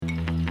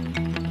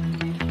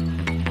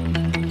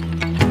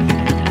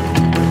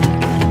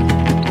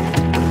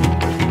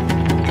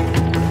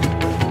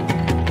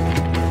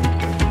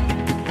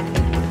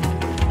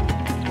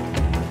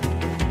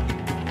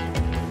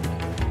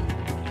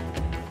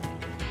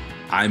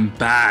I'm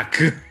back.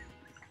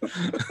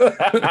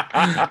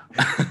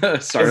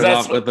 Started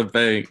off with a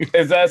bang.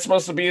 Is that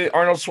supposed to be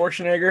Arnold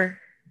Schwarzenegger?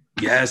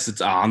 Yes,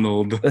 it's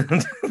Arnold. We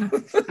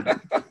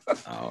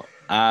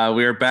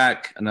are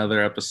back.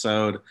 Another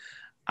episode.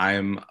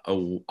 I'm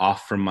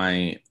off from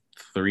my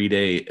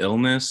 3-day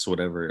illness,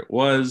 whatever it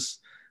was.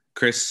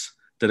 Chris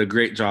did a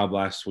great job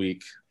last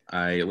week.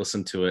 I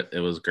listened to it. It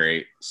was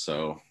great.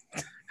 So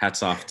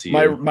hats off to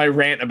you. My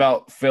rant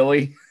about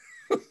Philly.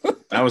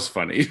 That was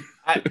funny.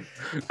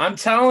 I'm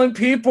telling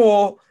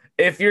people,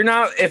 if you're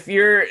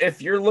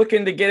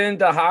looking to get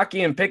into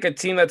hockey and pick a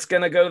team that's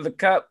going to go to the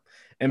Cup,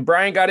 and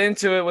Brian got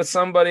into it with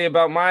somebody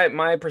about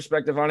my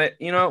perspective on it,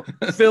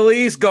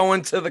 Philly's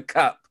going to the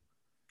Cup.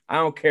 I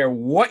don't care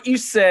what you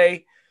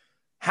say,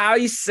 how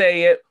you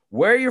say it,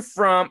 where you're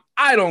from.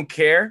 I don't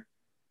care.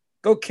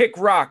 Go kick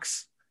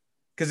rocks.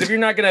 Because if you're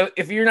not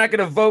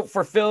gonna vote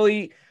for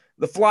Philly,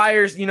 the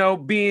Flyers,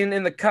 being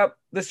in the Cup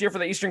this year for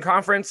the Eastern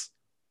Conference,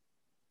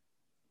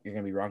 you're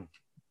gonna be wrong.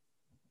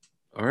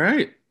 All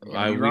right.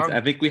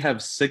 I think we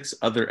have 6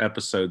 other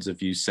episodes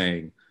of you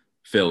saying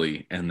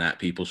Philly and that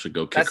people should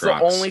go kick rocks. That's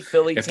the only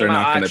Philly if team they're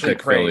not I'll going to actually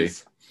pick praise.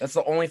 Philly. That's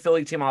the only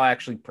Philly team I'll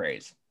actually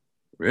praise.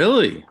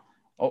 Really?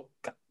 Oh,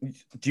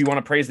 do you want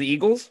to praise the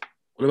Eagles?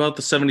 What about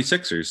the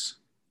 76ers?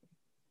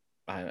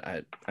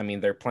 I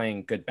mean, they're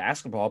playing good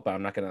basketball, but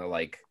I'm not going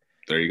to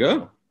There you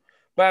go.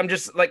 But I'm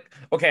just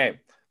okay,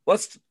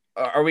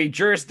 are we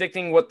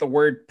jurisdicting what the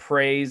word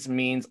praise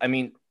means? I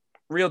mean,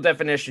 real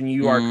definition,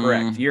 you are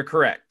correct. You're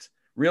correct.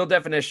 Real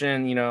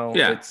definition,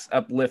 it's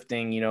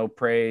uplifting,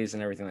 praise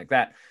and everything like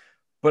that.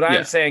 But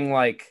I'm saying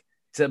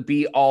to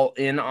be all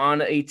in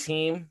on a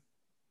team,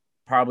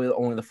 probably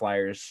only the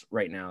Flyers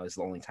right now is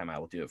the only time I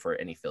will do it for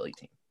any Philly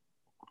team.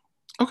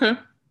 Okay.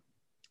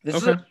 This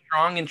is a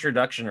strong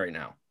introduction right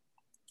now.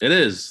 It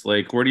is.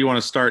 Where do you want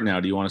to start now?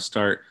 Do you want to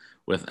start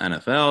with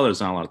NFL? There's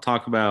not a lot to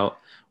talk about.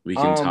 We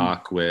can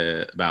talk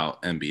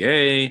about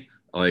NBA,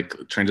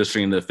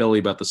 transitioning to Philly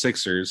about the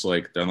Sixers.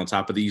 They're on the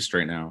top of the East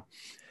right now.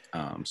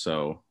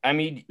 So I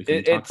mean, we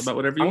can talk about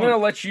whatever you want. I'm going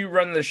to let you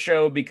run the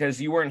show because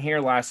you weren't here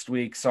last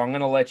week. So I'm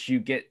going to let you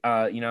get,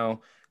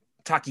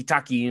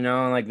 talkie,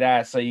 like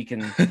that. So you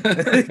can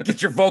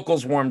get your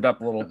vocals warmed up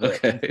a little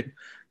bit. Okay.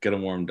 Get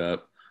them warmed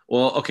up.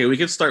 Well, okay. We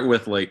could start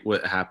with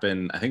what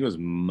happened. I think it was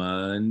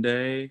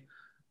Monday.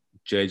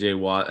 JJ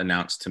Watt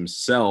announced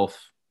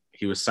himself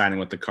he was signing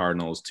with the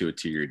Cardinals to a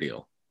 2-year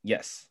deal.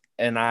 Yes.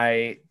 And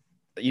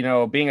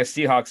being a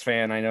Seahawks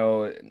fan,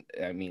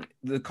 I mean,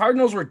 the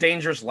Cardinals were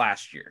dangerous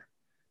last year.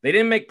 They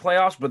didn't make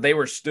playoffs, but they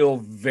were still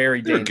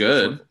very dangerous.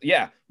 Good.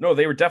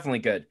 They were definitely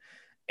good.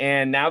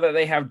 And now that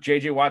they have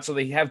JJ Watt, so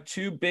they have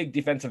 2 big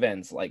defensive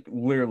ends,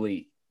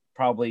 literally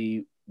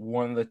probably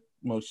one of the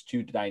most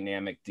 2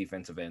 dynamic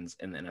defensive ends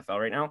in the NFL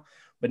right now.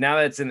 But now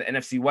that it's in the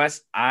NFC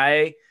West,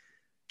 I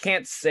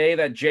can't say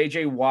that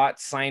JJ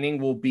Watt signing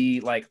will be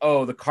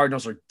the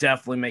Cardinals are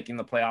definitely making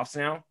the playoffs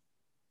now.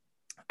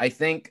 I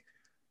think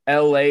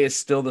LA is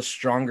still the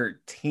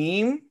stronger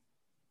team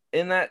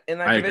in that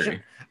division.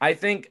 Agree. I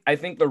think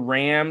the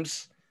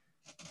Rams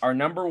are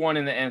number 1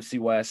 in the NFC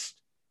West,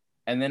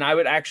 and then I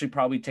would actually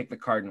probably take the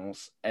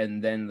Cardinals,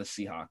 and then the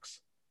Seahawks,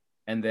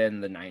 and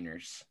then the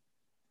Niners.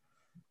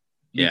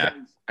 Yeah,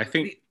 I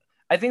think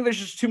there's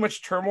just too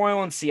much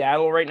turmoil in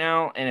Seattle right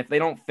now, and if they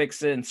don't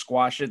fix it and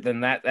squash it, then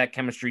that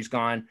chemistry's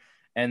gone.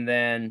 And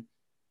then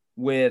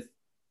with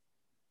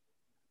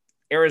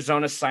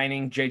Arizona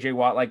signing JJ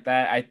Watt like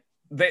that,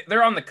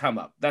 they're on the come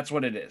up. That's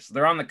what it is.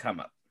 They're on the come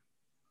up.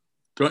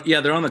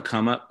 Yeah, they're on the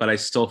come up, but I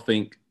still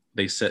think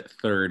they sit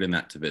 3rd in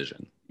that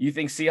division. You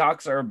think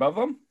Seahawks are above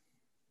them?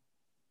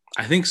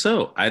 I think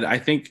so. I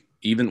think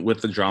even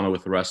with the drama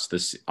with Russ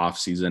this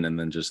offseason and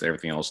then just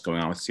everything else going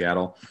on with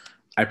Seattle,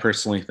 I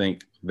personally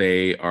think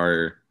they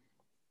are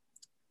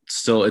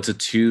still, I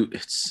don't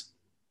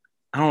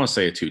want to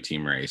say a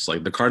 2-team race.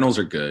 The Cardinals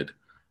are good.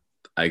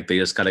 They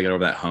just got to get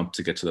over that hump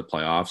to get to the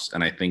playoffs.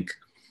 And I think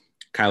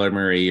Kyler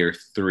Murray or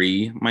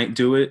 3 might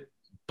do it,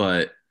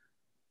 but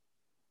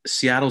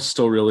Seattle's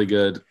still really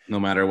good no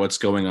matter what's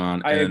going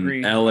on. I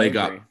agree. LA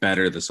got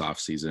better this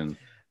offseason.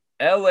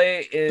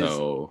 LA is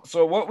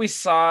so what we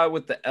saw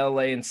with the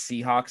LA and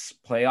Seahawks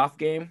playoff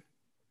game,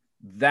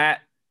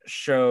 that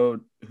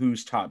showed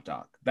who's top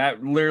dog.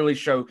 That literally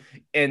showed.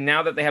 And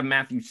now that they have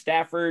Matthew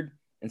Stafford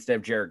instead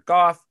of Jared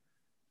Goff,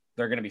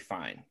 they're going to be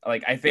fine.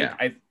 I think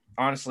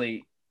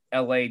honestly,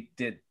 LA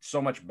did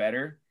so much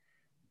better,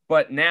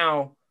 but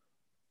now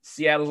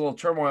Seattle's a little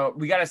turmoil.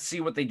 We got to see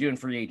what they do in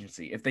free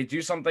agency. If they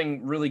do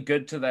something really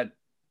good to that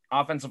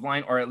offensive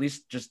line, or at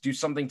least just do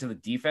something to the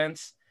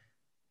defense,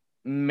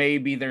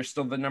 maybe they're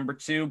still the number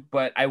 2,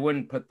 but I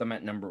wouldn't put them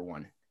at number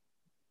 1.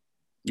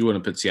 You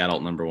wouldn't put Seattle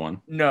at number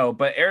 1? No,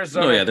 but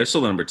Arizona. Oh, yeah, they're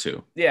still number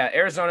 2. Yeah,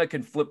 Arizona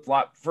could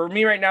flip-flop. For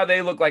me right now,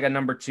 they look like a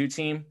number 2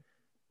 team,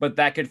 but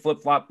that could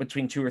flip-flop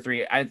between 2 or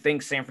 3. I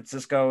think San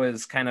Francisco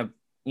is kind of,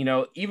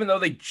 even though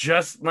they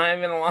just not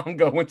even long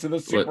ago went to the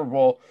Super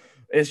Bowl,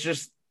 it's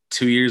just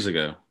 2 years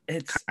ago.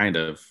 It's kind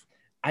of.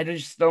 I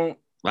just don't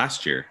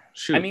last year.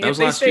 Shoot, I mean, that was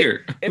last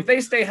year. If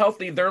they stay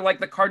healthy, they're like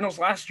the Cardinals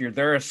last year.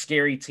 They're a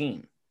scary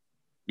team.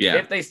 Yeah.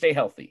 If they stay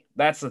healthy,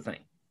 that's the thing.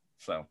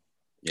 So.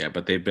 Yeah,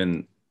 but they've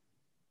been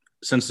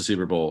since the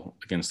Super Bowl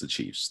against the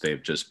Chiefs.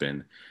 They've just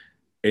been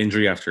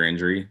injury after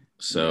injury.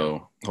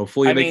 So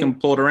hopefully they can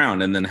pull it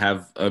around and then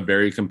have a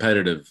very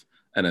competitive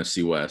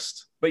NFC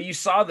West. But you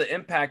saw the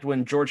impact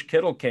when George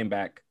Kittle came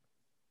back.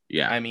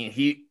 Yeah.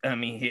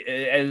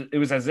 It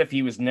was as if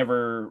he was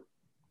never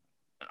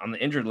on the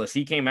injured list.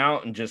 He came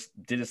out and just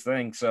did his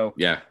thing. So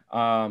yeah.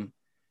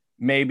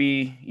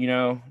 Maybe,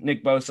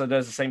 Nick Bosa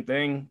does the same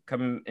thing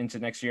coming into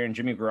next year and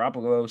Jimmy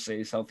Garoppolo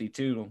stays healthy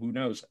too. Who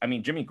knows? I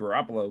mean, Jimmy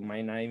Garoppolo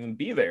might not even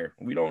be there.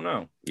 We don't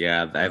know.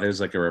 Yeah, that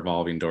is like a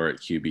revolving door at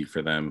QB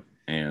for them.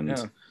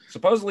 And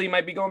supposedly he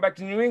might be going back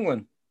to New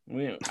England.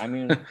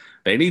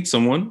 they need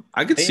someone.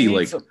 I could see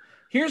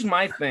here's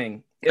my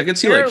thing. I could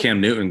see like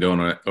Cam Newton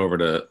going over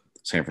to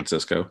San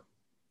Francisco.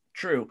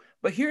 True.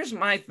 But here's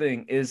my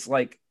thing is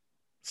like,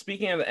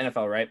 speaking of the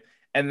NFL, right?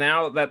 And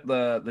now that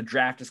the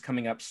draft is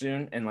coming up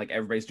soon and like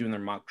everybody's doing their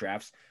mock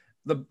drafts,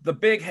 the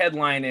big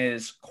headline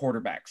is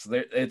quarterbacks.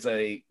 It's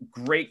a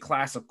great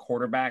class of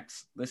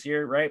quarterbacks this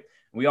year, right?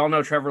 We all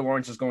know Trevor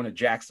Lawrence is going to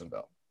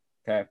Jacksonville.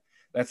 Okay.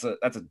 That's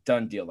a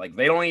done deal. Like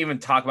they don't even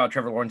talk about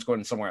Trevor Lawrence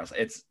going somewhere else.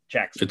 It's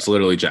Jacksonville. It's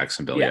literally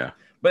Jacksonville. Yeah.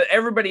 But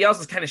everybody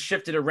else is kind of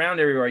shifted around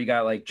everywhere. You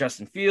got like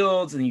Justin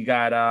Fields and you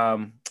got,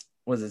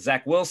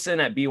 Zach Wilson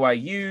at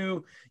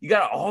BYU. You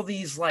got all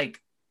these like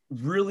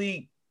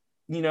really,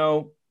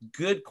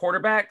 good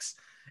quarterbacks.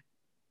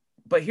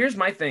 But here's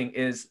my thing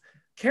is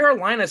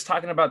Carolina's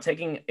talking about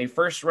taking their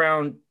first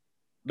round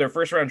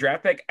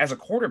draft pick as a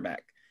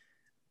quarterback.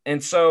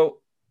 And so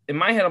in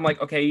my head, I'm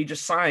like, okay, you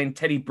just signed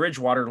Teddy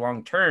Bridgewater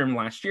long-term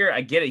last year.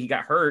 I get it. He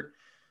got hurt.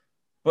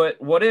 But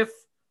what if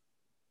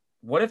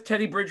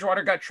Teddy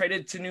Bridgewater got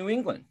traded to New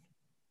England?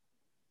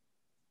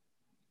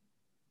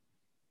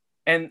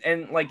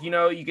 And like,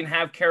 you can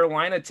have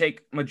Carolina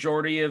take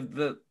majority of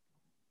the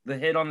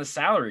hit on the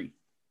salary.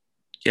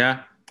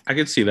 Yeah, I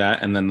could see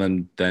that. And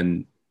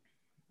then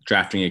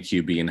drafting a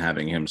QB and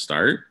having him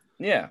start.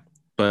 Yeah.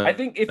 But I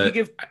think if you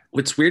give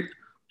what's weird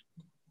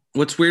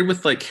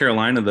with like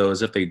Carolina though,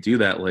 is if they do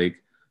that, like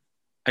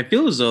I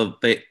feel as though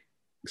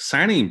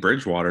signing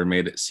Bridgewater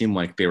made it seem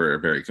like they were a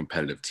very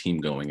competitive team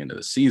going into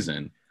the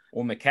season.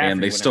 Well, McCaffrey,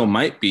 and they still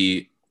might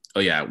be.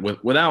 Oh yeah,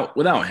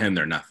 without him,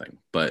 they're nothing.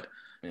 But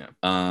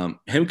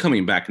him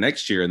coming back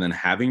next year and then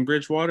having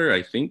Bridgewater,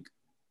 I think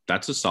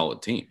that's a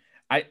solid team.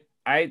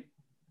 I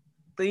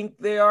think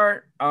they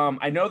are.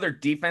 I know their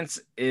defense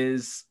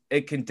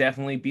it can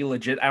definitely be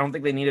legit. I don't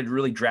think they needed to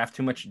really draft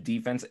too much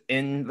defense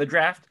in the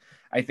draft.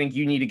 I think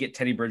you need to get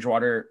Teddy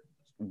Bridgewater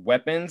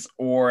weapons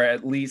or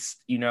at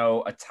least,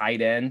 a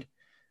tight end.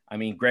 I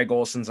mean, Greg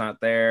Olson's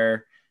not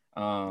there.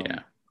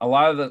 A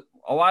lot of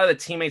the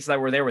teammates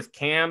that were there with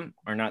Cam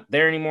are not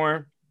there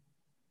anymore.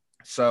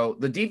 So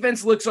the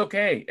defense looks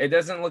okay. It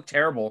doesn't look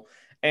terrible.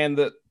 And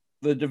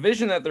the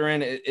division that they're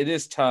in, it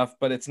is tough,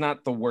 but it's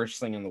not the worst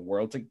thing in the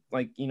world to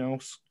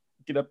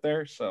get up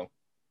there. So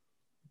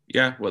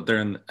yeah, they're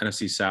in the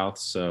NFC South,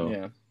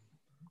 so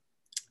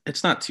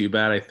it's not too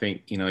bad. I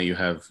think you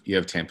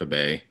have Tampa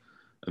Bay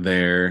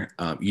there.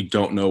 You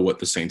don't know what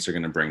the Saints are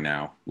going to bring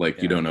now.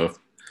 Like you don't know if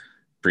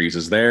Breeze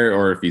is there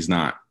or if he's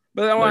not.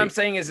 But what I'm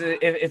saying is,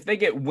 if they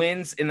get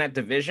wins in that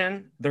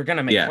division, they're going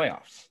to make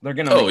playoffs. They're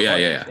going to. Oh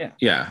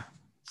yeah.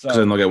 So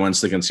then they'll get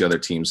wins against the other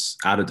teams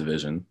out of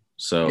division.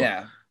 So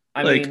yeah,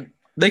 I mean,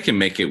 they can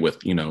make it with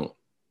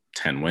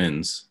 10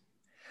 wins.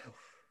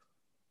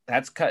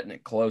 That's cutting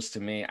it close to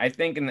me. I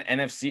think in the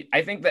NFC,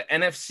 the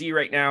NFC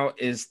right now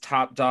is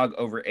top dog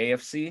over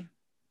AFC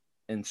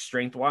in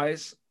strength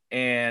wise.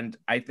 And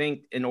I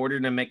think in order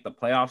to make the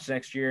playoffs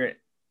next year,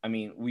 I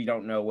mean, we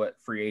don't know what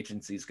free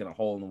agency is going to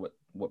hold and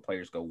what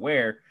players go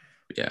where.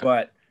 Yeah.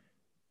 But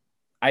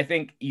I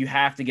think you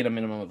have to get a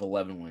minimum of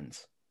 11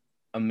 wins,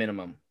 a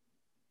minimum.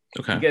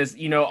 Okay. Because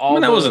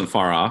that wasn't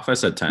far off. I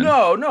said 10.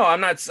 No,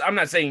 I'm not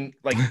saying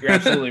like you're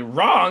absolutely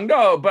wrong.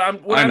 No,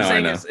 but what I'm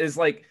saying is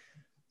like,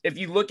 if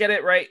you look at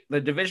it, right,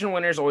 the division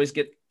winners always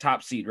get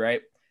top seed,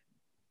 right?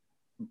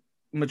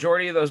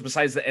 Majority of those,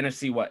 besides the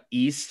NFC,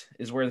 East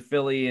is where the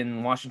Philly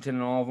and Washington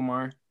and all of them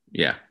are.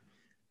 Yeah.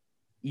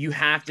 You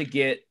have to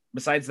get,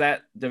 besides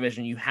that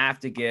division, you have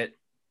to get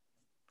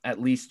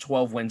at least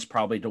 12 wins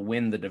probably to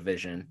win the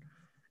division.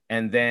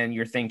 And then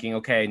you're thinking,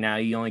 okay, now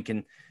you only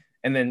can,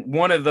 and then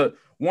one of the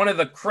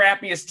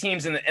crappiest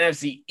teams in the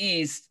NFC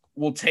East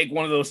will take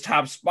one of those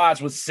top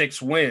spots with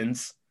 6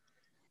 wins.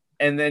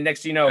 And then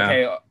next,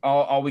 okay,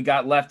 all we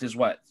got left is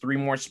 3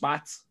 more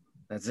spots?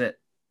 That's it.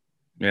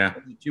 Yeah.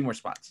 2 more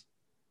spots.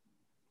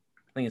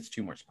 I think it's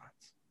 2 more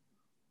spots.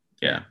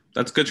 Yeah.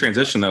 That's a good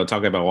transition, though,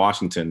 talking about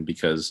Washington,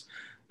 because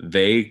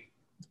they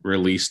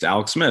released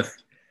Alex Smith,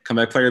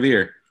 comeback player of the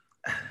year.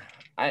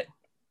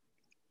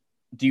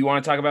 Do you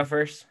want to talk about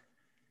first?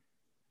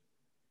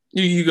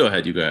 You go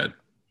ahead. You go ahead.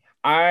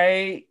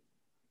 I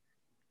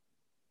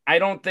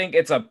don't think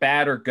it's a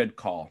bad or good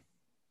call.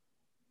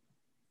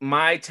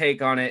 My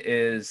take on it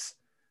is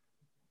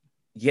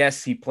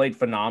yes, he played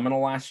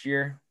phenomenal last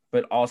year,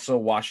 but also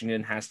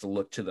Washington has to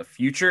look to the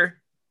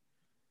future.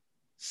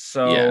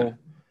 So,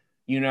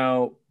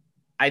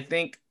 I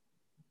think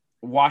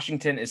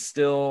Washington is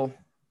still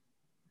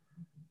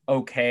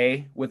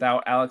okay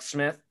without Alex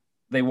Smith.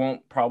 They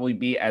won't probably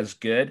be as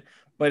good,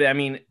 but I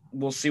mean,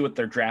 we'll see what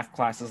their draft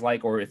class is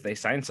like, or if they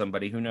sign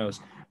somebody, who knows.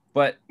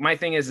 But my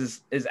thing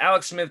is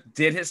Alex Smith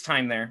did his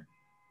time there,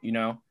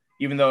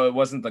 even though it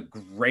wasn't the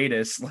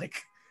greatest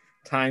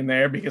time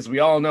there, because we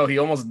all know he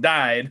almost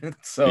died.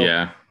 So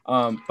yeah.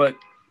 But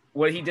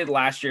what he did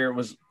last year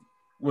was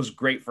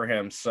great for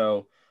him.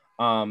 So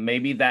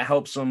maybe that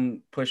helps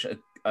him push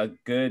a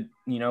good,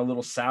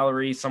 little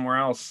salary somewhere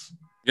else.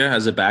 Yeah,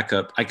 as a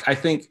backup. I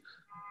think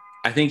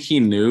he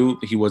knew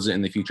he wasn't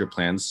in the future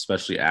plans,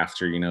 especially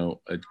after,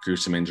 a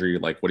gruesome injury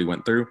like what he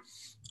went through.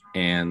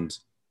 And,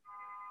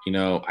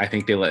 I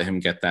think they let him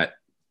get that.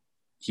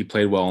 He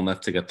played well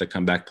enough to get the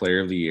comeback player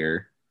of the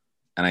year.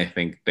 And I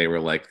think they were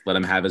like, let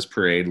him have his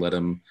parade, let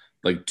him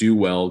do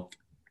well,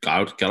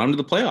 get on to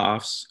the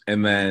playoffs.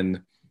 And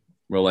then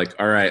we're like,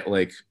 all right,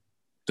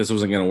 this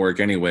wasn't going to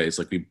work anyways.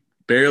 We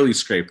barely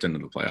scraped into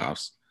the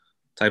playoffs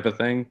type of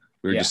thing.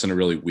 We were just in a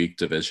really weak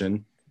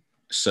division.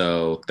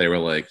 So they were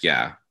like,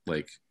 yeah,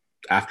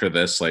 after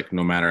this,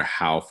 no matter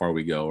how far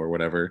we go or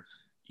whatever,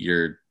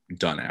 you're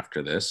done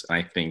after this. And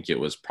I think it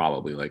was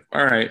probably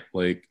all right,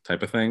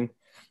 type of thing.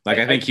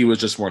 I think he was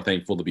just more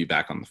thankful to be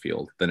back on the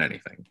field than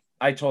anything.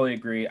 I totally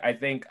agree. I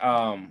think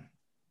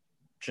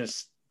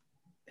just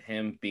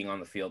him being on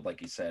the field,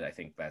 like you said, I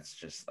think that's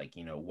just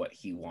what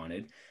he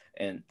wanted.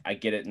 And I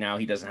get it now.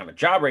 He doesn't have a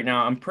job right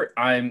now.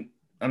 I'm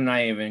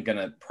not even going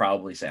to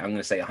probably say, I'm going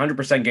to say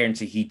 100%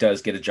 guarantee he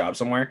does get a job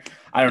somewhere.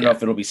 I don't know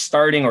if it'll be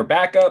starting or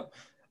backup.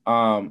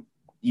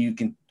 You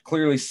can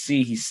clearly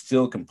see he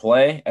still can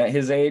play at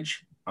his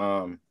age.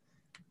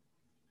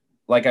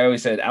 Like I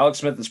always said, Alex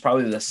Smith is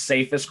probably the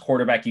safest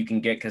quarterback you can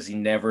get because he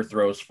never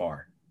throws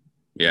far.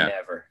 Yeah.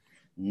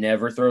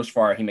 Never throws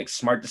far. He makes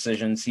smart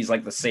decisions. He's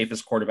the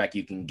safest quarterback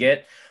you can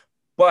get.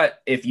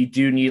 But if you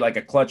do need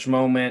a clutch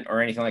moment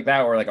or anything like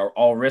that, or an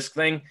all risk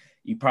thing,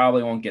 you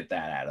probably won't get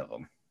that out of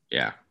him.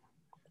 Yeah,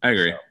 I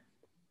agree.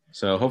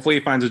 So hopefully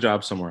he finds a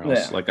job somewhere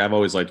else. Yeah. I've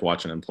always liked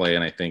watching him play,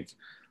 and I think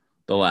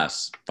the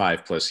last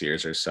 5+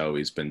 years or so,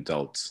 he's been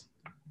dealt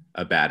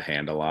a bad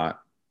hand a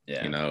lot.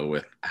 Yeah.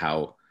 With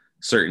how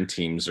certain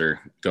teams are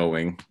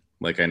going.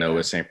 I know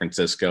with San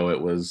Francisco,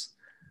 it was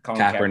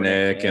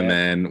Kaepernick, and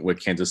then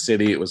with Kansas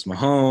City, it was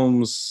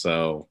Mahomes.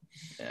 So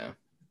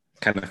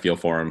kind of feel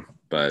for him,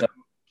 but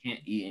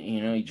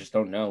you just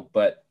don't know.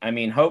 But I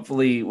mean,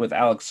 hopefully with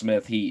Alex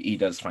Smith, he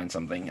does find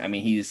something. I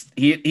mean, he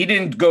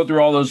didn't go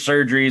through all those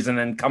surgeries and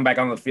then come back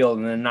on the field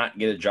and then not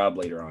get a job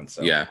later on.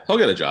 So yeah, he'll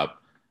get a job.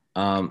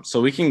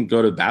 So we can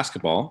go to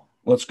basketball.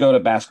 Let's go to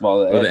basketball.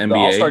 The NBA.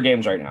 All-Star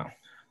games right now.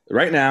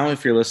 Right now,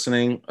 if you're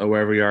listening,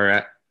 wherever you are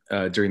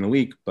at during the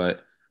week,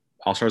 but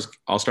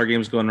All-Star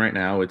games going right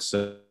now. It's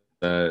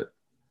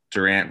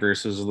Durant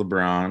versus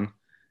LeBron,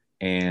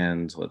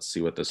 and let's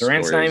see what the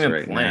Durant's score is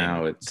right playing.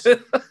 Now. It's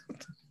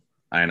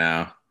I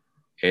know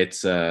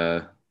it's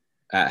at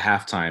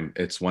halftime.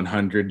 It's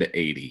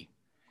 100-80,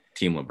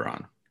 Team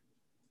LeBron.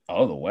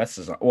 Oh, the West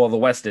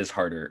is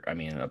harder. I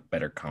mean, a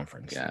better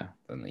conference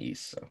than the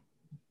East. So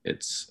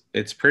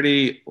it's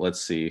pretty. Let's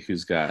see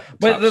who's got.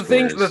 But the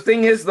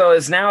thing is though,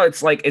 is now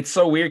it's it's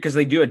so weird because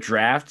they do a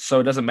draft,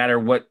 so it doesn't matter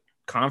what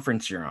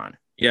conference you're on.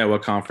 Yeah,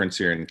 what conference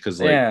you're in? Because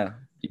you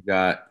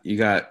got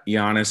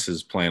Giannis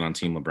is playing on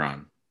Team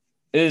LeBron.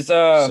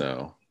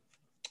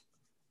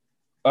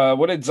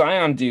 What did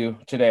Zion do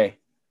today?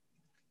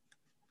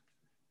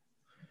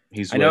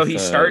 He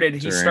started.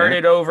 He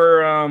started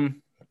over.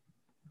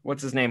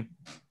 What's his name?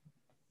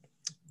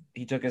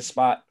 He took his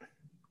spot.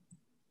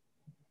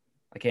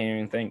 I can't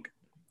even think.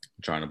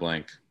 I'm drawing a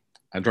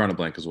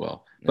blank as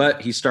well. Yeah.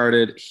 But he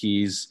started.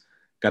 He's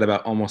got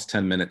about almost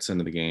 10 minutes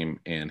into the game,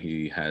 and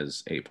he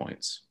has 8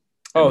 points.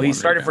 Oh, he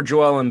started for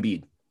Joel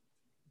Embiid.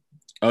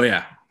 Oh,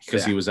 yeah,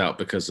 because he was out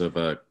because of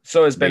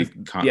so is Ben.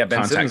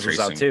 Ben Simmons was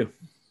out too.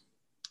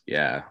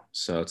 Yeah,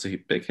 so it's a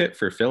big hit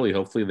for Philly.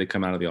 Hopefully, they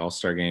come out of the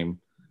All-Star game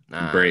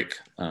break.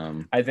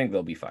 I think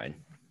they'll be fine.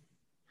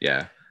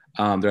 Yeah,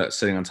 they're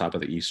sitting on top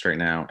of the East right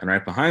now, and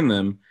right behind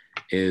them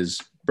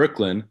is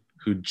Brooklyn,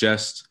 who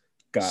just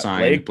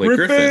signed Blake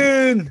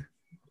Griffin.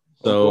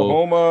 So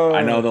Oklahoma.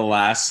 I know the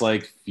last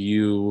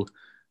few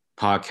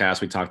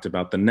podcasts we talked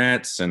about the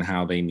Nets and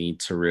how they need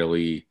to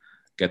really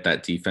get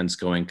that defense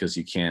going because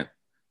you can't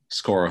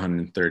score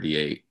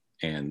 138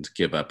 and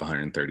give up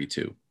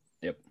 132.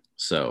 Yep.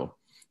 So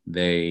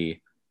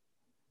they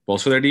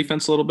bolster their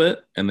defense a little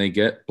bit and they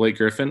get Blake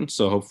Griffin.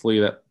 So hopefully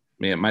it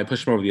might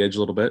push them over the edge a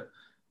little bit.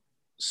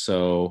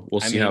 So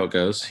we'll see how it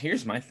goes.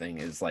 Here's my thing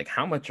is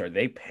how much are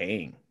they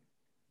paying?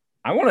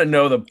 I want to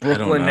know the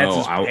Brooklyn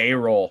Nets'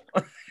 payroll.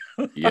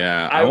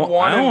 Yeah, I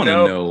want to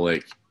know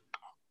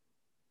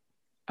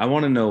I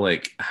want to know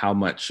how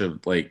much of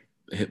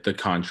hit the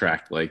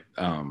contract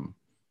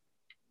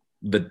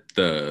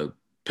the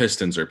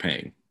Pistons are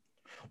paying.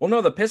 Well,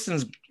 no, the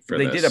Pistons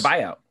did a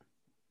buyout.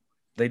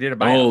 They did a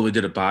buyout. Oh, they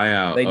did a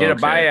buyout. They did a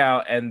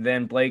buyout, and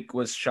then Blake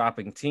was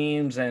shopping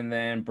teams, and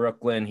then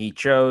Brooklyn he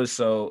chose.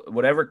 So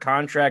whatever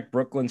contract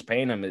Brooklyn's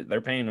paying him,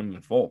 they're paying him in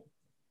full.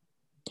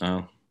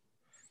 Oh,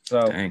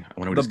 so dang! I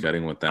wonder what he's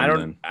getting with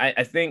them.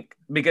 I think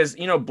because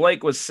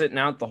Blake was sitting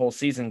out the whole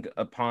season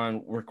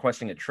upon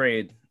requesting a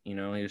trade. He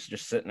was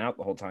just sitting out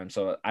the whole time.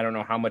 So I don't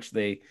know how much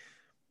they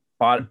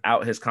bought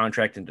out his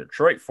contract in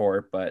Detroit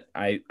for, but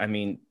I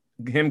mean,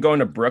 him going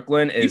to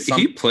Brooklyn is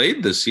he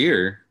played this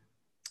year.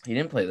 He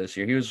didn't play this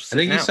year. He was. I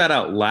think he sat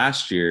out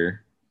last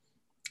year.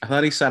 I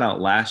thought he sat out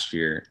last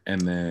year,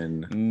 and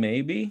then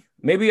maybe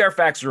our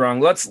facts are wrong.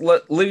 Let's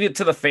leave it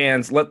to the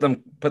fans. Let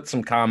them put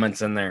some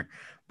comments in there.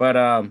 But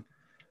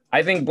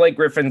I think Blake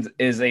Griffin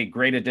is a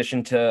great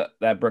addition to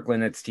that Brooklyn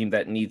Nets team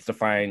that needs to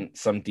find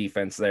some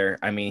defense there.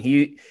 I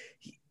mean,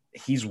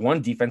 he's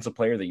won Defensive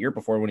Player of the Year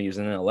before when he was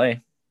in LA.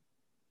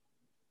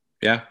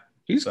 Yeah,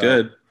 he's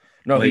good.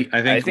 No,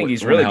 I think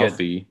he's really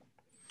healthy. Good.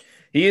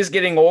 He is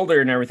getting older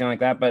and everything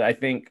like that, but I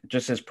think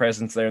just his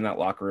presence there in that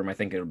locker room, I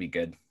think it'll be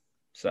good.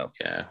 So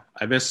yeah,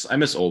 I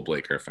miss old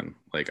Blake Griffin.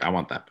 Like I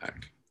want that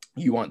back.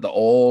 You want the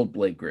old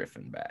Blake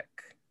Griffin back?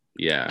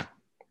 Yeah,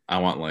 I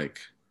want like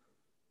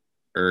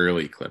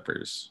early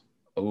Clippers.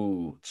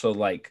 Oh, so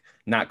like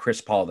not Chris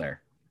Paul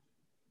there.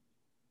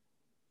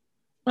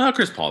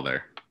 Chris Paul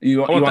there.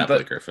 You want that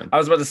Blake Griffin? I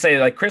was about to say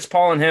like Chris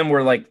Paul and him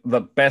were like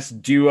the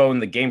best duo in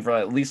the game for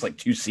at least like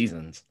 2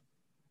 seasons.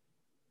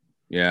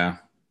 Yeah.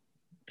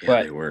 Yeah,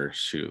 but they were.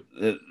 Shoot.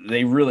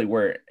 They really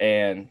were.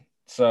 And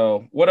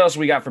so what else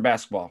we got for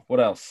basketball? What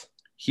else?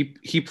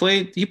 He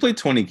played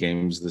 20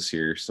 games this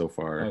year so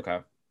far. Okay.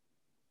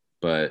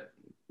 But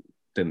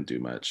didn't do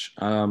much.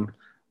 I don't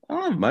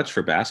have much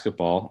for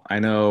basketball. I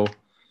know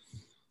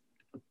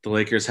the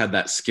Lakers had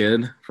that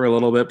skid for a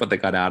little bit, but they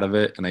got out of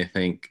it. And I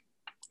think,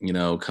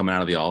 coming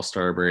out of the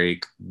All-Star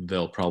break,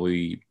 they'll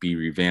probably be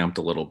revamped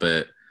a little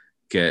bit,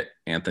 get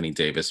Anthony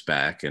Davis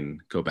back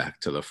and go back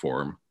to the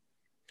form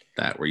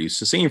that we're used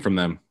to seeing from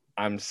them.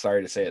 I'm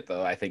sorry to say it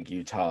though. I think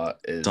Utah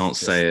is. Don't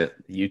say it.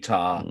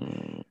 Utah,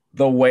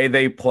 the way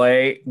they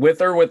play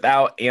with or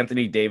without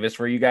Anthony Davis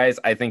for you guys,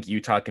 I think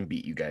Utah can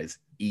beat you guys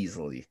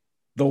easily.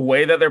 The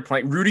way that they're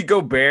playing, Rudy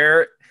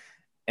Gobert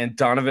and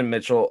Donovan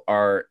Mitchell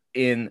are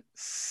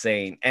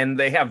insane, and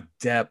they have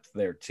depth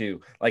there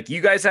too. Like you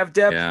guys have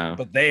depth,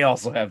 but they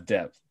also have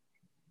depth.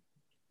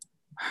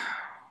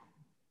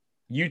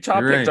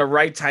 Utah picked the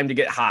right time to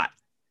get hot.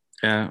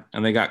 Yeah,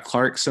 and they got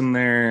Clarkson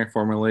there,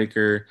 former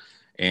Laker,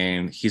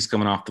 and he's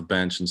coming off the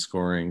bench and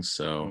scoring.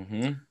 So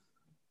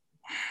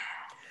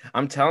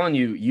I'm telling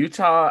you,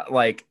 Utah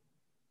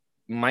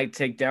might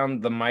take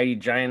down the mighty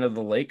giant of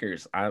the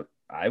Lakers.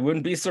 I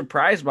wouldn't be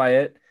surprised by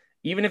it,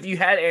 even if you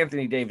had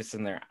Anthony Davis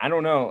in there. I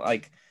don't know.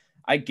 Like,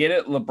 I get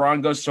it.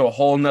 LeBron goes to a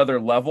whole nother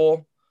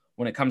level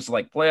when it comes to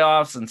like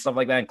playoffs and stuff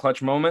like that in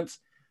clutch moments.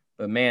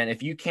 But man,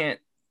 if you can't,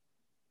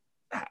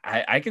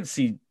 I can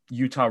see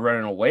Utah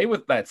running away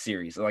with that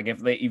series. Like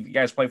if you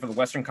guys play for the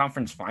Western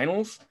Conference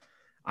Finals,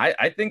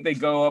 I think they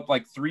go up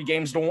like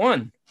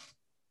 3-1,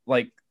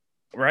 like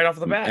right off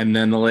the bat. And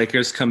then the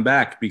Lakers come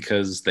back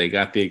because they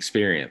got the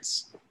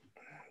experience.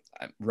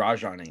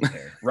 Rajon ain't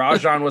there.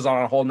 Rajon was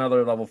on a whole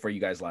nother level for you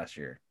guys last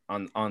year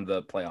on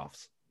the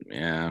playoffs.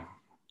 Yeah.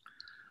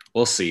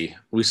 We'll see.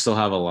 We still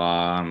have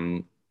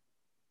a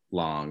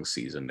long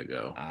season to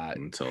go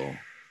until.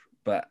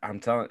 But I'm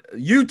telling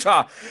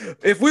Utah,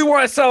 if we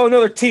want to sell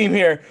another team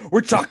here,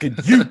 we're talking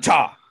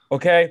Utah.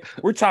 Okay,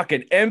 we're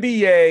talking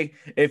NBA.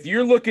 If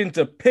you're looking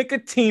to pick a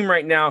team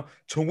right now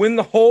to win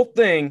the whole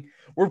thing,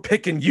 we're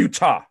picking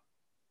Utah.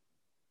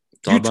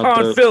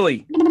 Utah and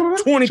Philly,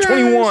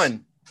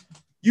 2021.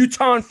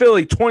 Utah and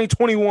Philly,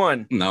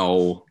 2021.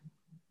 No,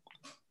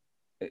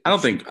 I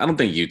don't think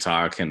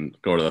Utah can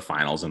go to the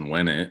finals and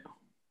win it.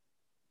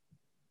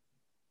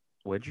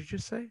 What'd you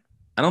just say?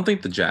 I don't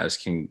think the Jazz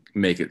can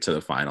make it to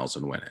the finals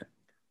and win it.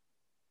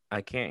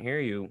 I can't hear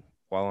you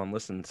while I'm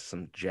listening to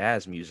some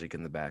jazz music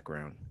in the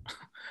background.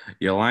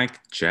 You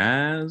like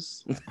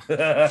jazz?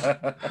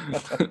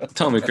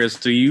 Tell me, Chris,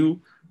 do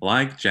you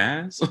like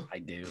jazz? I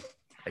do.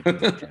 I do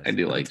like jazz. I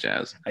do like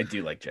jazz. I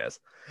do like jazz.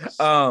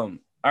 All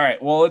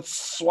right. Well, let's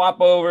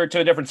swap over to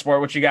a different sport.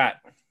 What you got?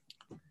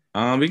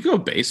 We go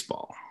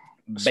baseball.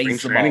 Spring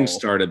training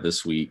started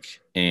this week,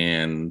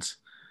 and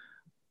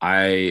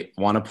I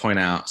want to point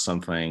out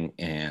something,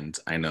 and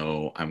I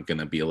know I'm going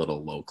to be a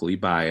little locally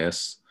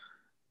biased,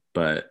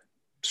 but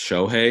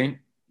Shohei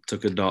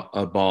took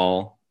a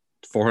ball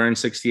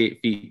 468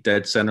 feet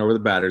dead center over the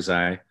batter's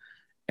eye,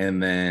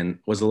 and then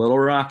was a little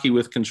rocky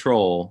with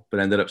control, but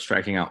ended up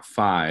striking out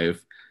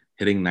 5,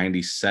 hitting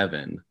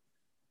 97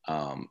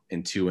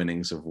 in 2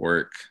 innings of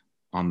work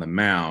on the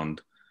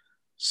mound.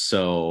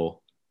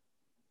 So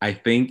I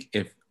think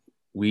if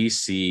we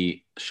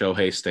see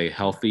Shohei stay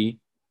healthy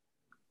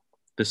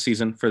this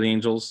season for the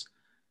Angels,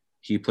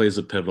 he plays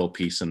a pivotal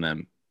piece in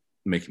them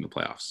making the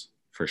playoffs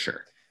for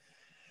sure.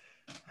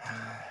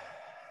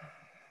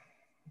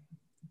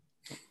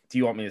 Do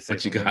you want me to say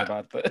something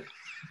about that?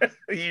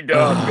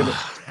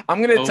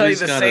 I'm gonna tell you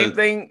the same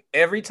thing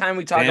every time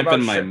we talk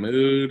about my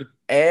mood.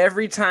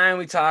 every time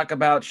we talk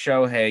about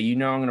Shohei, I'm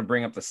going to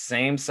bring up the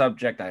same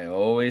subject I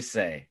always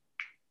say.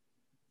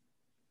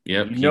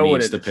 Yep, he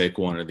needs to pick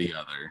one or the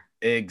other.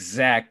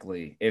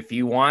 Exactly. If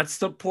he wants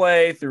to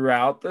play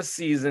throughout the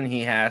season,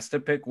 he has to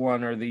pick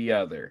one or the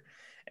other.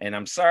 And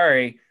I'm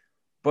sorry,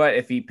 but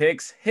if he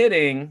picks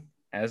hitting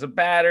as a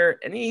batter,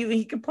 and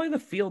he can play the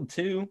field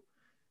too,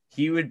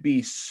 he would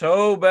be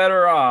so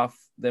better off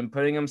than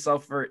putting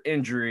himself for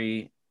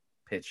injury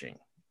pitching.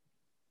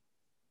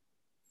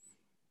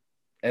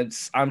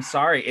 I'm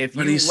sorry if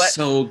but he's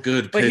so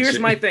good. But pitching. Here's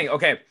my thing.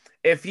 Okay,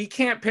 if he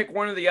can't pick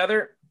one or the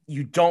other,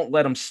 you don't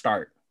let him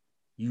start.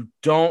 You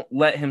don't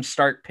let him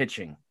start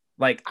pitching.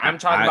 Like I'm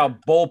talking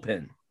about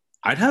bullpen.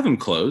 I'd have him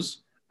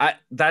close.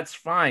 That's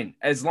fine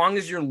as long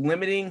as you're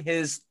limiting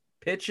his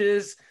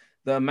pitches,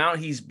 the amount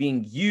he's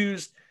being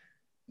used.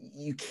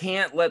 You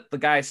can't let the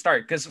guy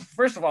start because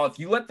first of all, if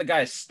you let the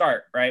guy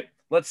start, right?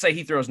 Let's say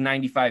he throws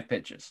 95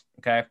 pitches.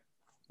 Okay.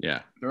 Yeah.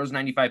 Throws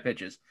 95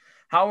 pitches.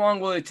 How long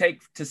will it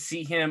take to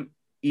see him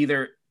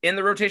either in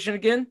the rotation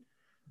again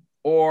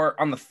or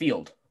on the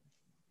field?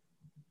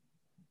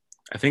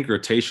 I think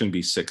rotation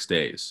be 6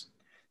 days.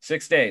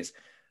 6 days.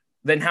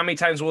 Then how many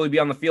times will he be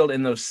on the field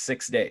in those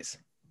 6 days?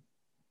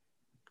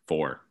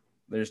 4.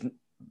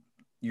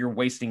 You're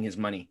wasting his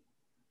money.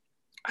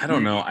 I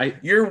don't know.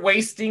 You're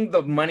wasting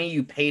the money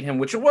you paid him,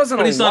 which it wasn't.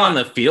 But he's not on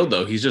the field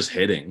though. He's just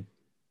hitting.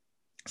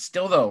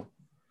 Still.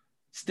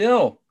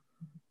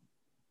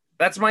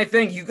 That's my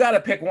thing. You got to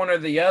pick one or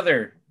the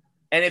other.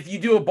 And if you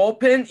do a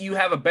bullpen, you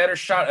have a better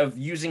shot of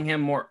using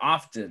him more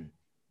often.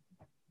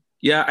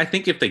 Yeah, I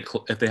think if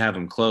they have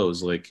him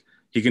close, like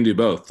he can do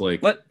both.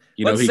 Like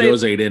he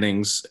goes 8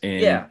 innings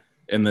and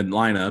in the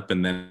lineup,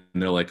 and then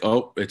they're like,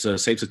 oh, it's a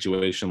safe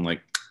situation.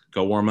 Like,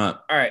 go warm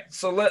up. All right,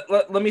 so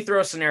let me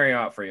throw a scenario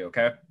out for you,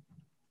 okay?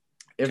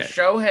 If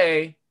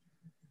Shohei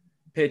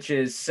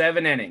pitches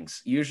 7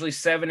 innings, usually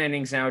 7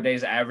 innings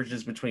nowadays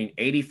averages between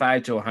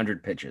 85 to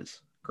 100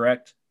 pitches,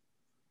 correct?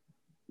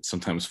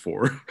 Sometimes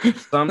 4.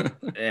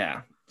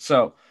 Yeah.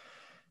 So,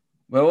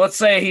 well, let's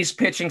say he's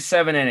pitching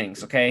 7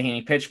 innings, okay? And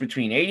he pitched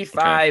between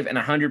 85 and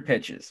 100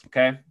 pitches,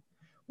 okay?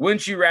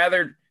 Wouldn't you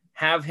rather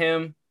have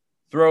him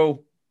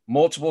throw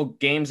multiple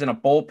games in a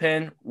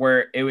bullpen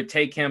where it would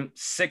take him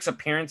 6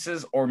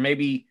 appearances or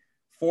maybe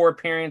 4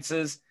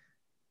 appearances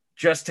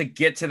just to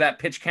get to that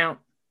pitch count?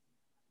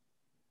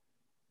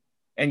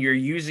 And you're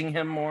using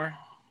him more?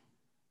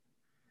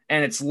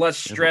 And it's less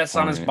stress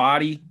on his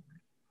body?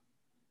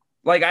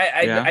 Like,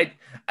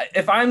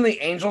 if I'm the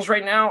Angels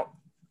right now,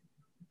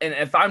 and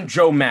if I'm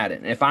Joe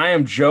Madden,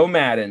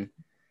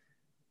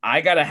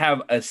 I got to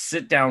have a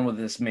sit down with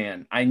this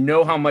man. I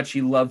know how much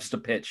he loves to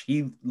pitch.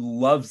 He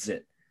loves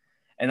it.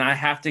 And I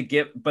have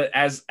to but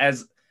as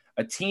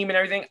a team and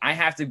everything, I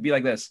have to be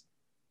like this.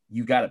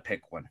 You got to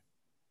pick one.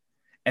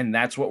 And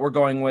that's what we're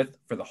going with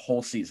for the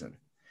whole season.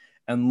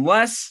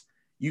 Unless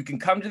you can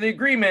come to the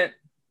agreement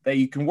that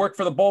you can work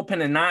for the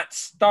bullpen and not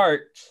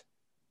start,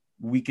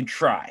 we can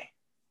try.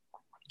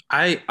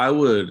 I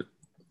would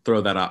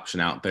throw that option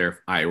out there if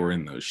I were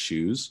in those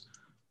shoes.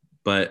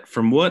 But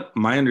from what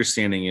my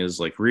understanding is,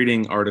 like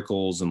reading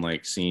articles and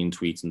like seeing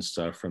tweets and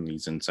stuff from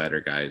these insider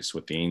guys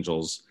with the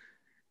Angels,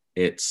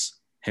 it's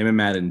him and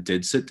Madden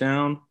did sit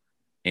down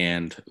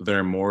and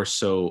they're more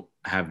so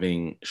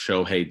having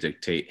Shohei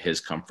dictate his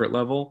comfort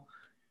level.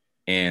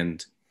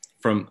 And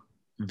from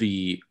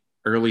the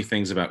early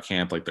things about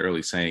camp, like the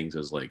early sayings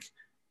is like,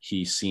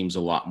 he seems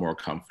a lot more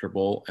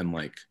comfortable and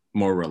like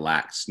more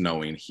relaxed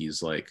knowing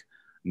he's like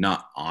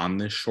not on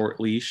this short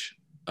leash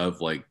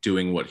of like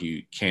doing what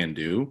he can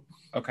do.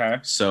 Okay.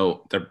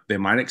 So they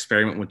might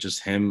experiment with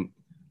just him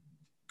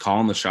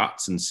calling the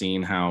shots and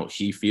seeing how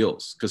he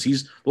feels. Cause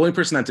he's the only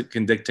person that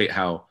can dictate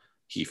how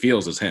he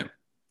feels is him.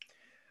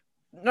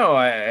 No,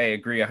 I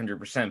agree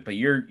 100%, but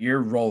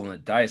you're rolling the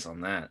dice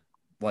on that.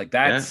 Like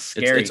that's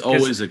scary. It's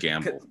always a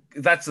gamble.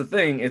 That's the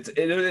thing. It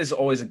is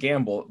always a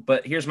gamble.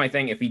 But here's my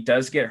thing: if he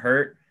does get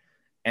hurt,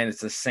 and it's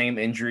the same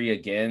injury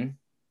again,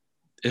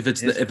 if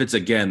it's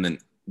again,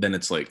 then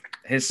it's like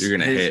you're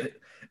gonna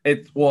hit.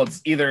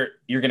 It's either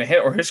you're gonna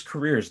hit or his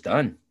career is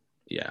done.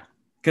 Yeah,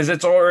 because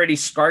it's already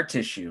scar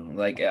tissue.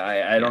 Like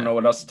I don't know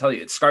what else to tell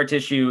you. Scar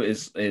tissue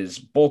is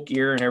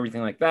bulkier and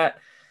everything like that.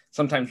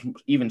 Sometimes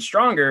even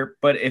stronger.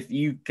 But if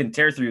you can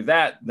tear through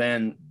that,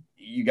 then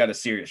you got a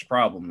serious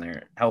problem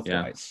there health-wise.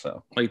 Yeah.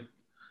 So like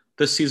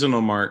this season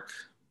will mark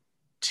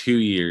 2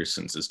 years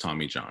since his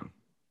Tommy John.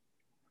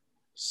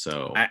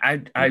 So I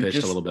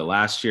pitched a little bit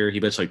last year. He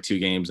pitched like 2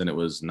 games and it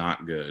was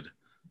not good.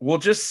 We'll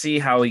just see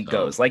how he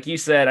goes. Like you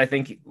said, I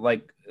think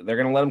like they're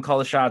going to let him call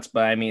the shots,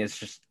 but I mean, it's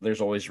just,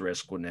 there's always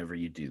risk whenever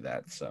you do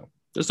that. So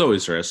there's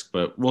always risk,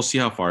 but we'll see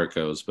how far it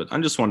goes. But I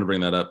just wanted to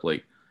bring that up.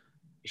 Like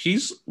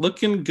he's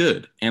looking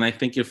good. And I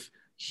think if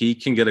he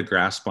can get a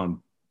grasp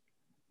on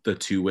the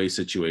two-way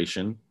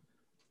situation,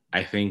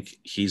 I think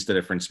he's the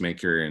difference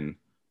maker in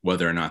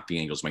whether or not the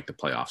Angels make the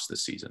playoffs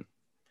this season.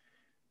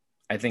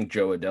 I think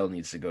Joe Adell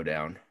needs to go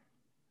down.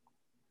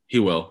 He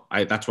will.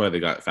 That's why they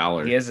got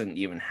Fowler. He hasn't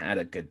even had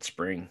a good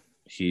spring.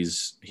 He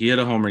hit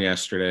a homer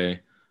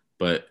yesterday,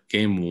 but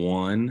game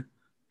 1,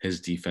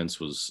 his defense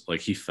was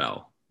like he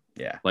fell.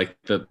 Yeah. Like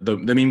the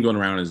meme going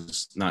around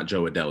is not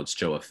Joe Adell, it's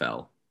Joe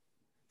Fell.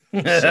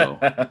 So,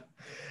 but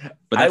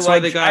that's why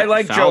they got I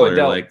like Fowler,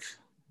 Joe Adell. like,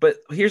 but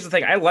here's the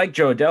thing: I like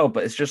Joe Adell,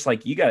 but it's just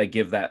like you got to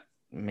give that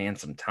man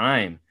some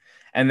time,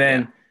 and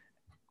then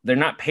they're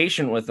not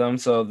patient with him,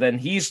 so then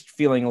he's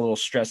feeling a little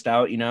stressed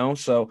out, you know.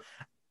 So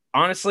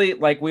honestly,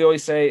 like we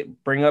always say,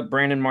 bring up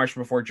Brandon Marsh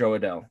before Joe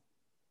Adell.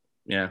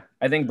 Yeah,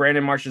 I think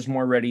Brandon Marsh is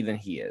more ready than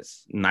he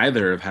is.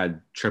 Neither have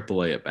had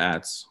AAA at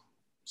bats,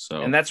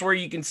 so and that's where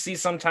you can see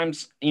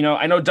sometimes. You know,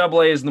 I know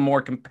AA is the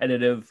more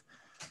competitive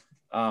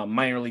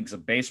minor leagues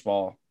of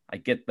baseball. I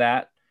get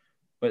that.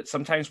 But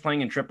sometimes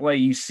playing in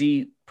AAA, you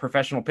see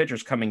professional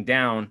pitchers coming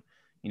down,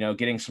 you know,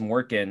 getting some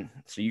work in.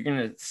 So you're going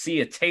to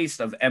see a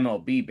taste of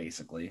MLB,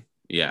 basically.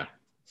 Yeah.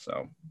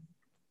 So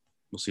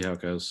we'll see how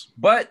it goes.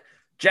 But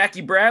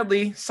Jackie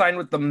Bradley signed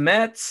with the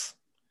Mets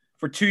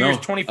for 2 years,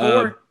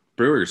 24.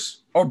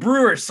 Brewers. Oh,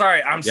 Brewers.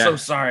 Sorry. I'm so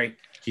sorry.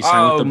 He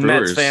signed with the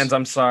Brewers. Mets fans,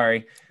 I'm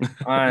sorry.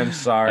 I'm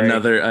sorry.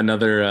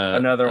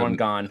 another one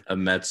gone. A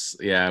Mets,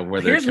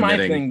 where they're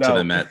committing to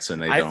the Mets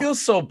and I feel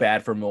so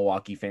bad for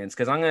Milwaukee fans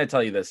because I'm going to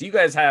tell you this. You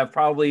guys have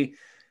probably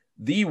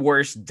the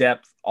worst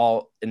depth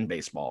all in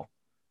baseball.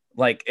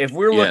 Like if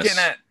we're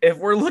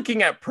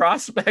looking at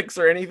prospects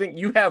or anything,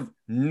 you have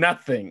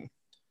nothing.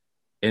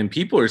 And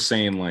people are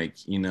saying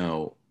like, you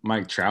know,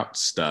 Mike Trout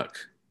stuck.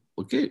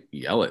 Look at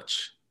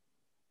Yelich.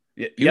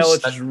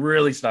 Yelich is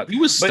really stuck. He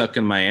was stuck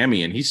in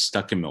Miami and he's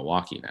stuck in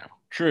Milwaukee now.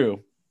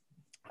 True.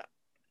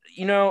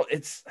 You know,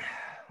 it's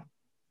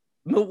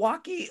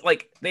Milwaukee,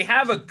 like they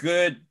have a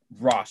good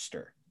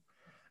roster.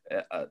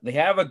 They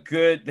have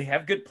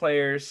good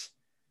players,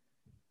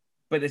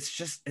 but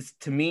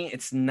to me,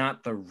 it's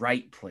not the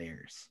right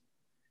players.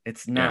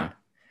 It's not.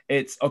 Yeah.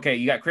 It's okay.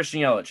 You got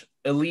Christian Yelich,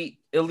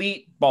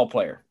 elite ball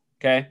player.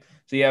 Okay.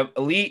 So you have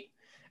elite,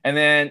 and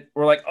then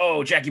we're like,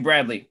 oh, Jackie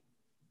Bradley.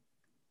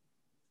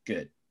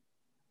 Good.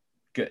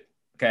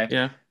 Okay.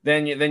 Yeah.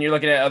 Then you're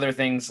looking at other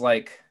things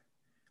like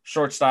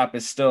shortstop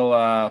is still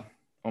oh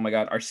my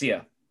God,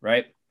 Arcia,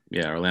 right?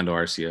 Yeah, Orlando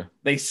Arcia.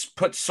 They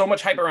put so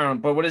much hype around him,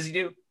 but what does he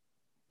do?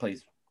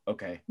 Plays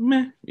okay.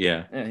 Meh.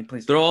 Yeah. He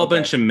plays. They're all a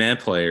bunch of meh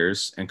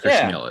players and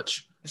Christian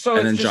Yelich. So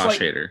and then Josh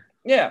Hader.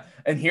 Yeah.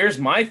 And here's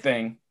my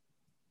thing.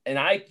 And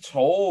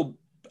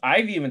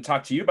I've even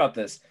talked to you about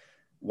this.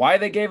 Why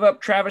they gave up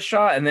Travis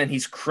Shaw and then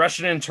he's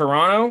crushing in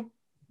Toronto?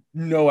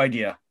 No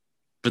idea.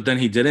 But then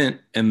he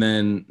didn't, and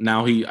then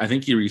now I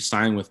think he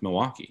re-signed with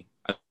Milwaukee.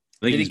 I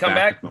think Did he come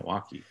back? with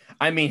Milwaukee.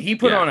 I mean, he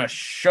put on a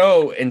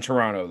show in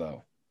Toronto,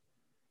 though.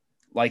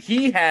 Like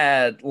he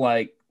had,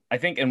 like I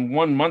think in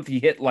 1 month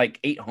he hit like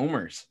 8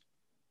 homers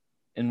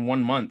in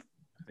 1 month.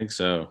 I think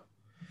so.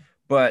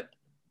 But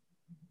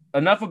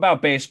enough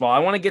about baseball. I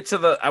want to get to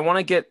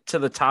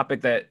the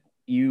topic that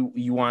you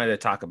wanted to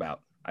talk about.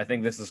 I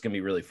think this is going to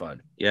be really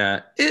fun.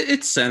 Yeah,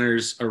 it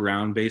centers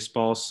around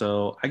baseball.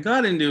 So I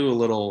got into a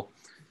little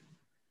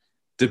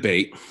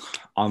debate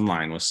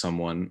online with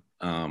someone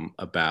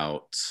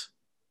about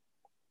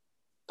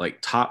like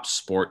top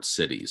sports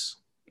cities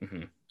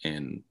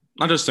in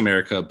not just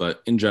America,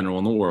 but in general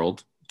in the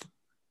world.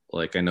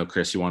 Like I know,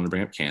 Chris, you wanted to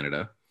bring up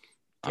Canada,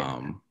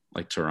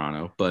 like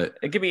Toronto, but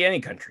it could be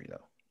any country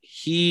though.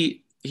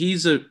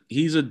 He's a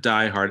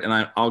diehard,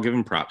 and I'll give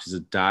him props. He's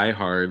a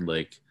diehard,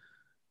 like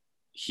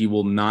he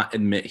will not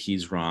admit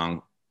he's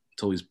wrong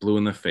until he's blue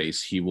in the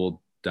face. He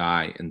will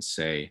die and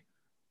say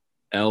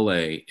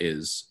LA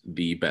is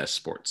the best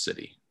sports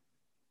city.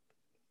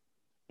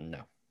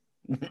 No.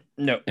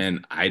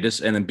 And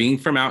then being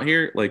from out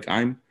here, like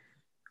I'm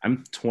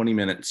 20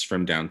 minutes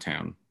from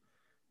downtown.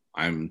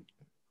 I'm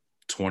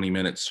 20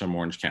 minutes from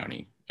Orange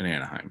County in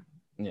Anaheim.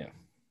 Yeah.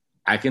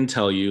 I can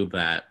tell you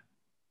that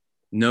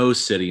no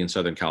city in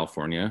Southern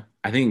California,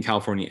 I think in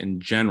California in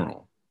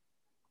general,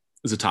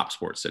 is a top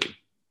sports city.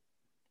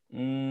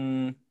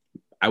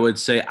 I would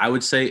say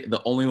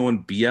the only one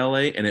be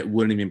LA, and it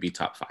wouldn't even be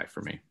top 5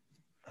 for me.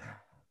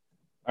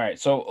 All right.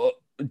 So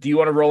do you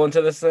want to roll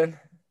into this then?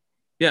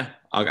 Yeah,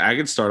 I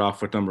could start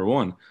off with number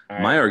 1.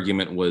 Right. My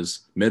argument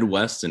was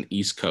Midwest and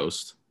East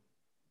Coast.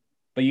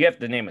 But you have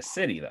to name a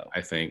city, though.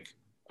 I think.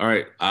 All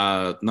right.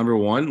 Number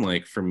 1,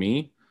 like for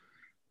me,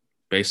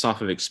 based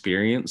off of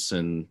experience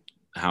and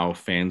how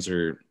fans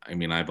are, I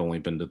mean, I've only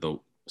been to the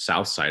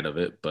south side of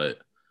it, or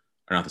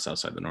not the south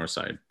side, the north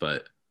side,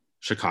 but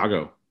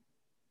Chicago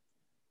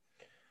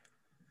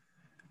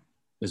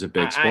is a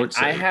big sports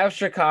city. I have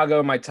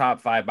Chicago in my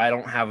top 5, but I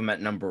don't have them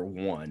at number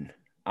 1.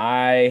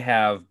 I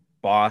have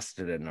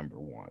Boston at number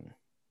 1.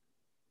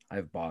 I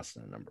have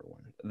Boston at number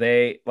 1.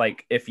 They,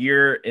 like, if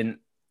you're in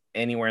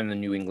anywhere in the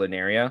New England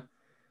area,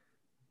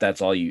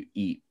 that's all you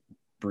eat,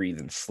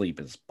 breathe, and sleep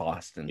is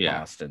Boston,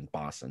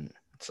 Boston.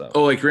 So,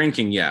 like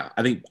ranking, yeah.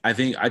 I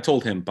think I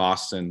told him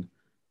Boston,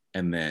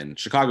 and then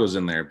Chicago's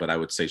in there, but I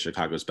would say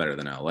Chicago's better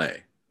than LA.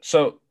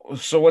 So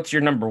what's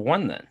your number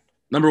 1 then?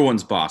 Number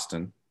 1's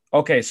Boston.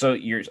 Okay, so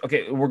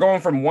we're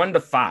going from 1 to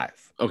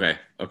 5. Okay.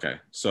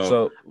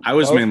 So I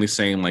was mainly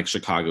saying like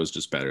Chicago's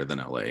just better than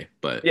LA,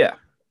 but yeah.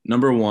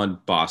 Number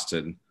 1,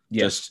 Boston.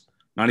 Just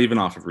not even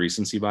off of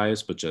recency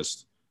bias, but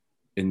just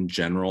in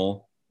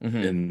general.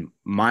 In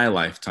my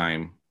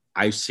lifetime,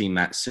 I've seen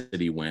that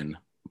city win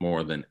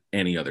more than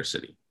any other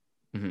city.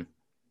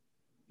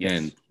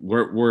 And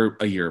we're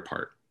a year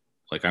apart.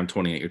 Like I'm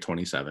 28, you're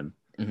 27.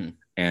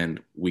 And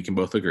we can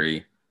both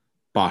agree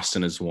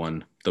Boston has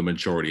won the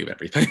majority of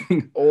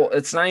everything. Well,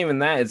 it's not even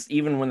that. It's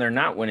even when they're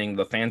not winning,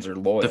 the fans are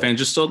loyal. The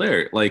fans are still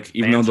there. Like,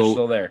 even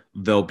though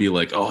they'll be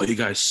like, oh, you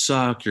guys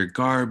suck, you're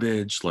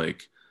garbage.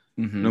 Like,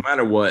 no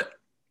matter what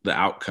the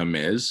outcome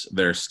is,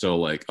 they're still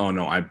like, oh,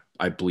 no,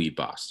 I bleed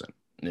Boston.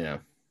 Yeah.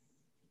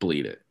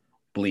 Bleed it.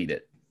 Bleed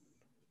it.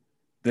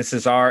 This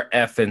is our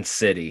effing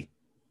city.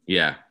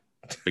 Yeah.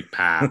 Big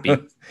pappy.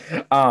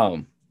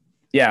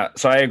 Yeah,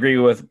 so I agree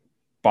with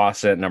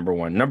Boston at number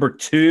 1. Number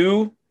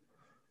 2,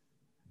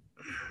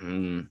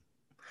 I'm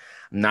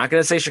not going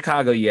to say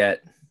Chicago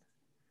yet,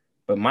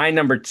 but my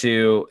number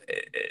 2,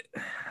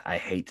 I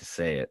hate to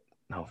say it.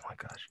 Oh, my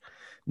gosh.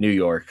 New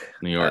York.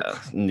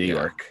 New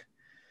York.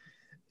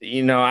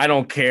 You know, I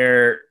don't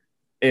care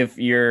if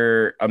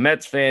you're a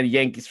Mets fan,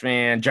 Yankees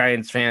fan,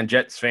 Giants fan,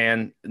 Jets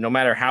fan, no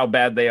matter how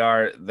bad they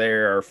are,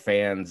 there are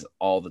fans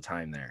all the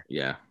time there.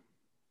 Yeah.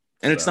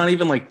 And it's not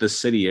even like the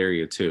city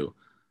area, too.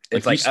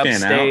 It's like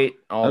upstate,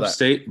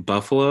 upstate,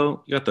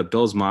 Buffalo. You got the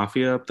Bills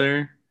Mafia up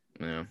there.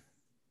 Yeah.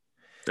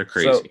 They're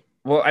crazy. So,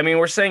 well, I mean,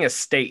 we're saying a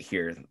state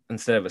here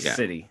instead of a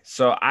city.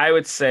 So I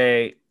would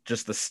say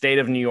just the state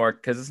of New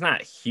York, because it's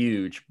not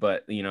huge,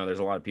 but, you know, there's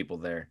a lot of people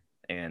there.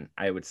 And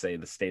I would say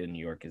the state of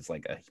New York is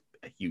like a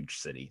huge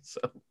city. So,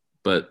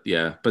 but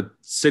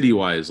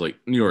city-wise, like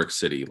New York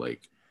City,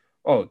 like,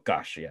 oh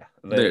gosh, yeah,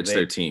 it's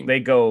their team.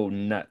 They go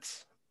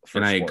nuts.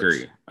 And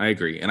sports. I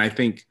agree. And I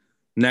think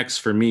next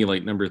for me,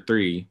 like number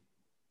 3,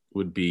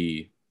 would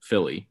be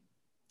Philly.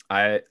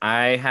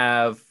 I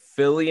have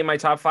Philly in my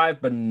top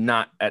 5, but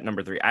not at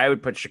number 3. I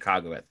would put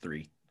Chicago at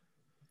 3.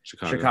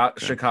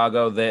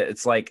 Chicago. That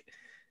it's like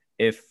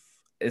if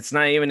it's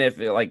not even if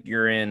like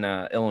you're in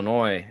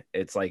Illinois,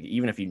 it's like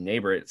even if you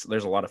neighbor it,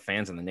 there's a lot of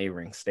fans in the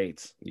neighboring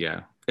states.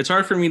 Yeah, it's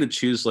hard for me to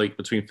choose like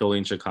between Philly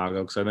and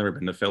Chicago because I've never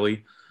been to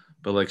Philly,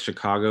 but like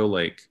Chicago,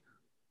 like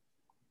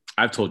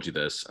I've told you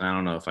this. I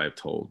don't know if I've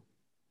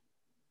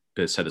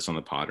said this on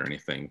the pod or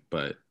anything,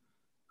 but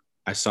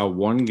I saw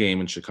one game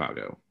in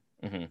Chicago,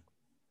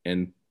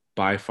 and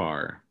by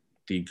far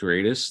the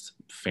greatest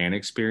fan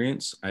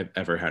experience I've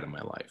ever had in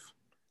my life.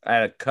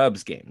 At a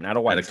Cubs game, not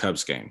a White Sox. At a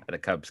Cubs game. At a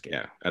Cubs game.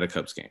 Yeah, at a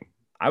Cubs game.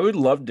 I would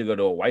love to go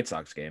to a White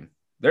Sox game.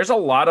 There's a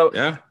lot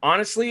of,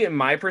 honestly, in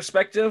my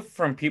perspective,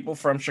 from people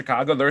from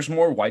Chicago, there's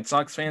more White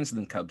Sox fans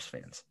than Cubs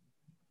fans.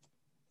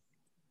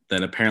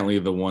 Then apparently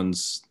the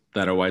ones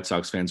that are White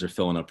Sox fans are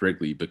filling up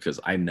Wrigley because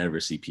I never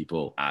see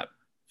people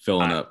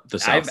filling up the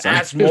South Side.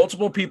 I've asked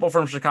multiple people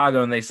from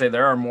Chicago, and they say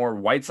there are more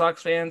White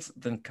Sox fans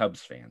than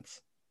Cubs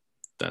fans.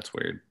 That's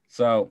weird.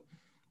 So,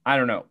 I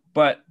don't know.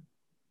 But,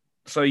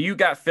 so you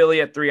got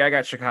Philly at 3. I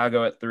got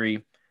Chicago at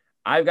 3.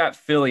 I've got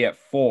Philly at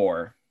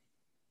 4.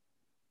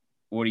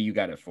 What do you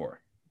got at 4?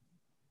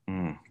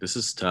 This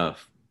is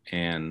tough.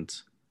 And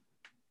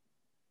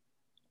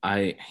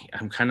I'm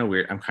kind of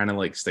weird. I'm kind of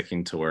like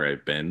sticking to where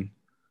I've been.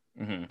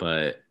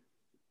 But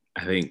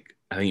I think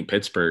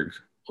Pittsburgh,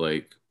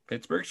 like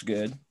Pittsburgh's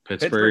good.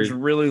 Pittsburgh's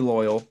really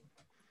loyal.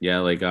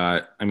 Yeah,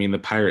 the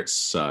Pirates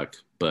suck,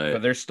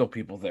 but there's still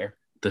people there.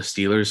 The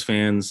Steelers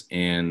fans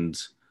and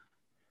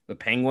the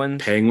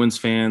Penguins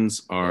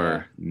fans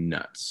are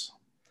nuts.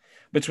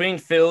 Between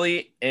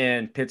Philly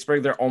and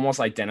Pittsburgh, they're almost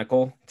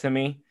identical to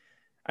me.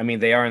 I mean,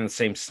 they are in the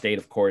same state,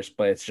 of course,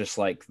 but it's just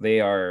like they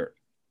are.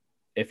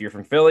 If you're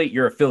from Philly,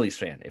 you're a Phillies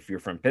fan. If you're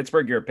from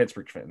Pittsburgh, you're a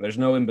Pittsburgh fan. There's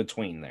no in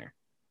between there.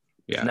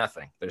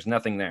 There's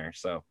nothing there.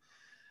 So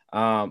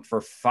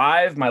for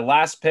 5, my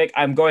last pick,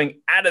 I'm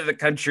going out of the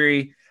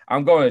country.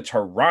 I'm going to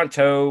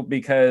Toronto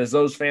because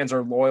those fans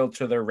are loyal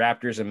to their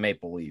Raptors and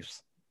Maple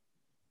Leafs.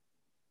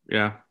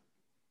 Yeah,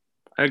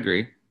 I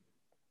agree.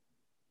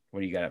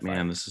 What do you got at 5?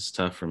 Man, this is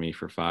tough for me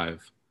for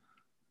 5.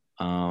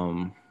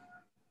 Man,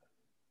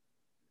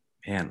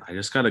 I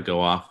just got to go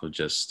off of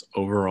just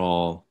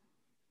overall,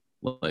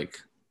 like,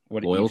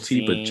 what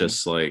loyalty, but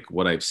just, like,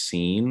 what I've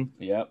seen.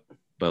 Yep.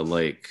 But,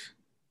 like,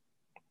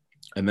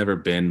 I've never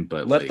been,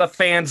 but, Let the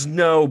fans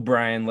know,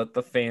 Brian. Let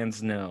the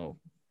fans know.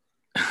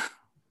 Man,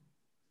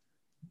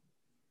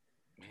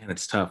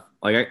 it's tough.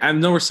 Like, I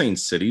know we're saying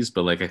cities,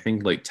 but, like, I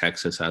think, like,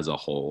 Texas as a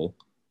whole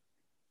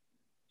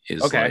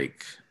is,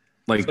 like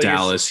so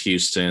Dallas,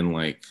 Houston,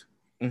 like,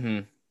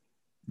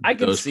 I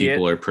can those see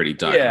people are pretty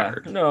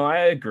diehard. Yeah, no, I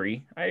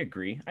agree. I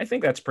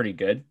think that's pretty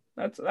good.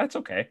 That's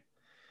okay.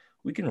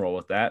 We can roll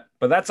with that.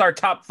 But that's our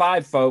top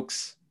 5,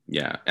 folks.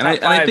 Yeah, and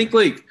I think,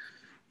 like,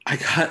 I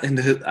got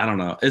into, I don't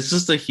know. It's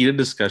just a heated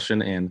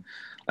discussion, and,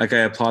 like, I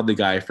applaud the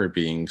guy for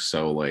being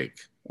so, like.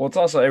 Well, it's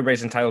also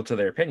everybody's entitled to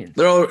their opinion.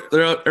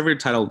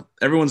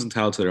 Everyone's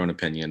entitled to their own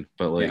opinion,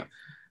 but, like,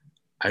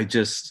 I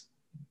just,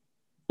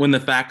 when the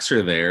facts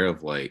are there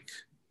of, like,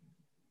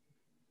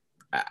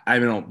 I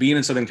don't know, being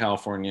in Southern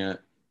California,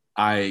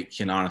 I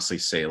can honestly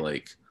say,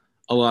 like,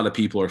 a lot of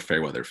people are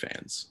fair weather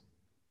fans.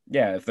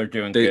 Yeah, if they're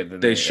doing good,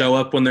 then they show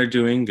up when they're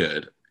doing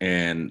good,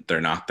 and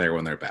they're not there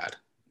when they're bad.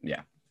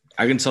 Yeah,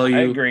 I can tell you.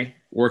 I agree.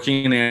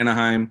 Working in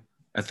Anaheim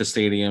at the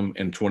stadium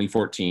in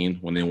 2014,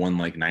 when they won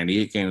like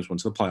 98 games, went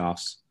to the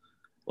playoffs,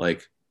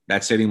 like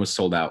that stadium was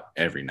sold out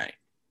every night.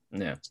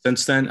 Yeah.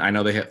 Since then, I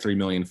know they hit 3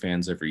 million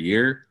fans every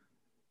year,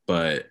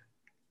 but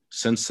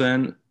since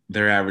then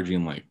they're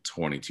averaging like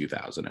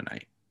 22,000 a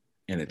night,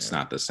 and it's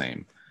not the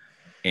same.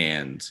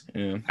 And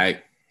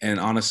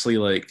honestly,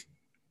 like,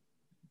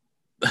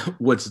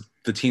 what's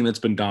the team that's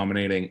been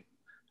dominating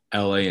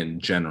LA in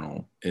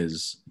general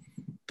is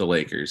the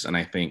Lakers, and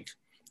I think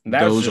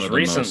those just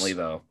recently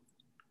though.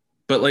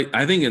 But like,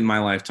 I think in my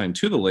lifetime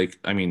too, the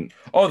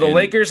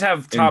Lakers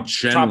have top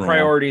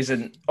priorities,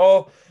 and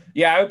I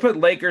would put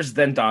Lakers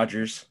then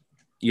Dodgers.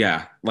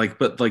 Yeah,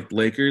 but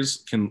Lakers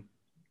can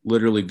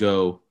literally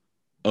go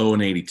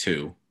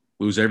 0-82,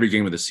 lose every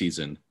game of the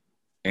season,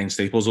 and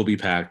Staples will be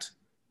packed,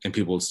 and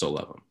people would still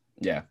love them.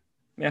 Yeah.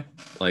 Yeah.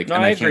 I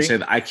can't say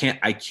that. I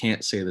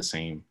can't say the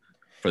same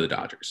for the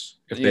Dodgers.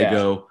 If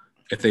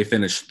they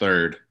finish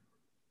third,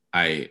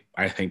 I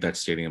think that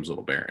stadium's a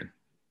little barren.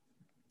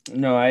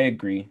 No, I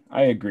agree.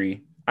 I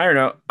don't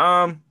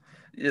know.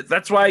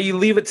 That's why you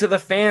leave it to the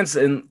fans,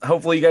 and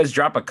hopefully you guys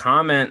drop a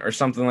comment or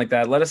something like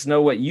that. Let us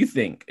know what you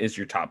think is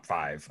your top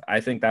 5.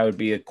 I think that would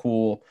be a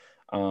cool,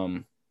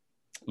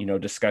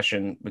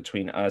 discussion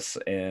between us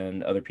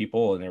and other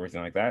people and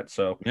everything like that.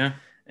 So yeah.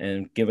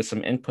 And give us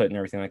some input and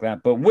everything like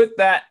that. But with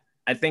that,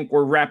 I think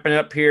we're wrapping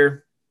up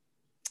here.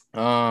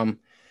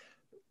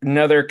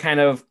 Another kind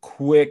of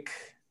quick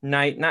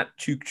night, not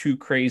too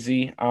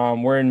crazy.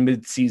 We're in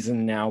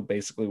mid-season now,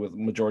 basically, with the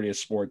majority of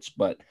sports.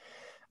 But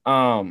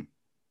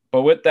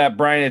with that,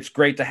 Brian, it's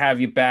great to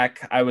have you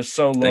back. I was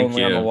so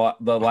lonely on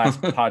the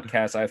last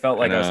podcast. I felt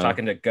like I was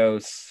talking to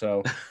ghosts.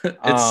 So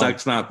it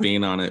sucks not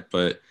being on it,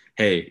 but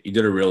hey, you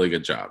did a really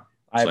good job.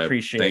 I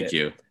appreciate it. Thank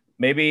you.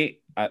 Maybe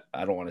I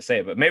don't want to say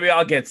it, but maybe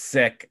I'll get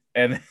sick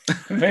and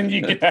then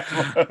you get.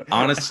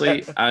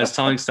 Honestly, I was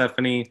telling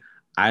Stephanie,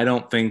 I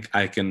don't think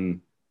I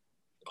can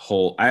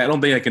do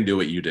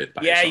what you did.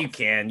 Yeah, you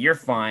can. You're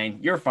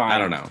fine. I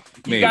don't know.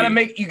 Maybe.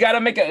 You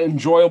gotta make it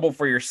enjoyable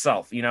for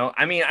yourself.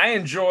 I mean, I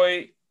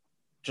enjoy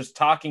just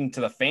talking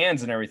to the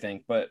fans and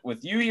everything, but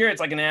with you here,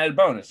 it's like an added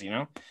bonus.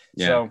 Yeah.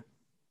 So,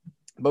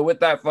 but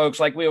with that, folks,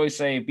 like we always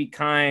say, be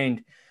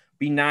kind,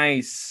 be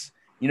nice.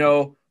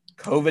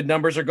 COVID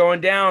numbers are going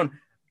down.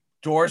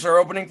 Doors are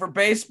opening for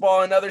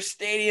baseball and other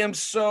stadiums,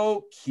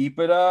 so keep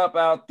it up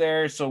out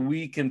there so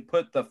we can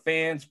put the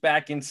fans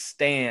back in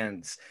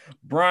stands.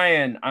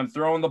 Brian, I'm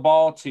throwing the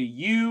ball to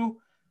you.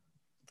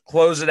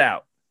 Close it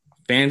out.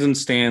 Fans in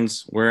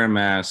stands, wear a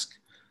mask,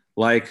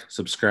 like,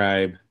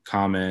 subscribe,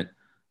 comment,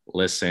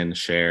 listen,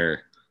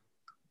 share.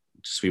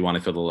 Just we want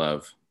to feel the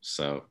love.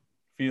 So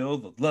feel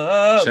the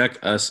love. Check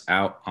us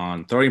out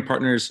on Throwing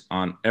Partners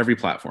on every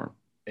platform.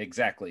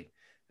 Exactly.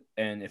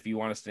 And if you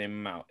want us to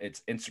name them out,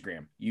 it's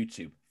Instagram,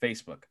 YouTube,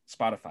 Facebook,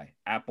 Spotify,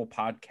 Apple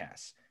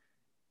Podcasts.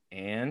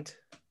 And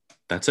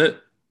that's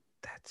it.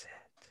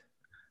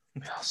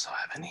 We also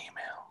have an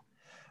email.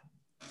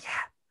 Yeah.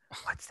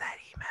 What's that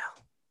email?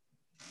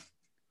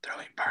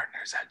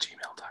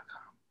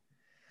 throwingpartners@gmail.com.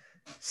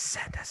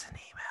 Send us an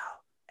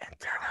email and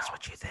tell us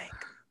what you think.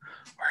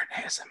 We're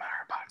an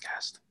ASMR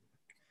podcast.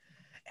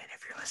 And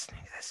if you're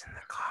listening to this in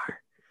the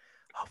car,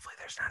 hopefully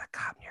there's not a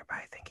cop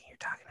nearby thinking you're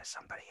talking to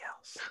somebody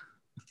else.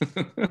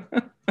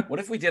 What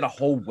if we did a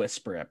whole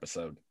whisper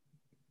episode?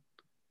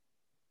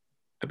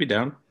 I'd be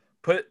down.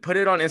 Put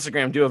it on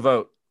Instagram. Do a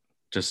vote.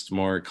 Just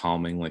more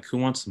calming. Like, who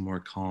wants a more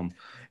calm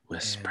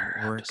whisper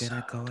episode? We're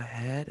gonna go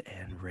ahead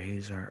and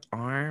raise our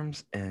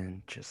arms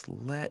and just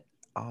let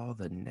all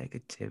the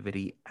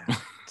negativity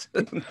out.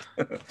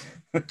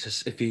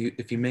 Just if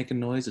you make a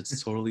noise,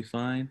 it's totally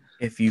fine.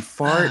 If you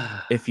fart,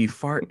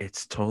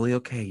 it's totally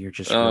okay. You're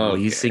just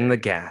releasing the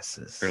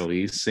gases.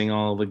 Releasing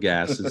all the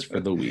gases for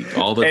the week.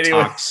 All the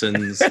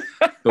toxins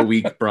the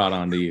week brought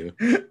onto you.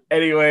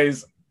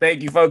 Anyways,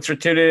 thank you folks for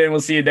tuning in. We'll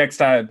see you next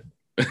time.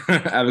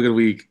 Have a good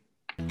week.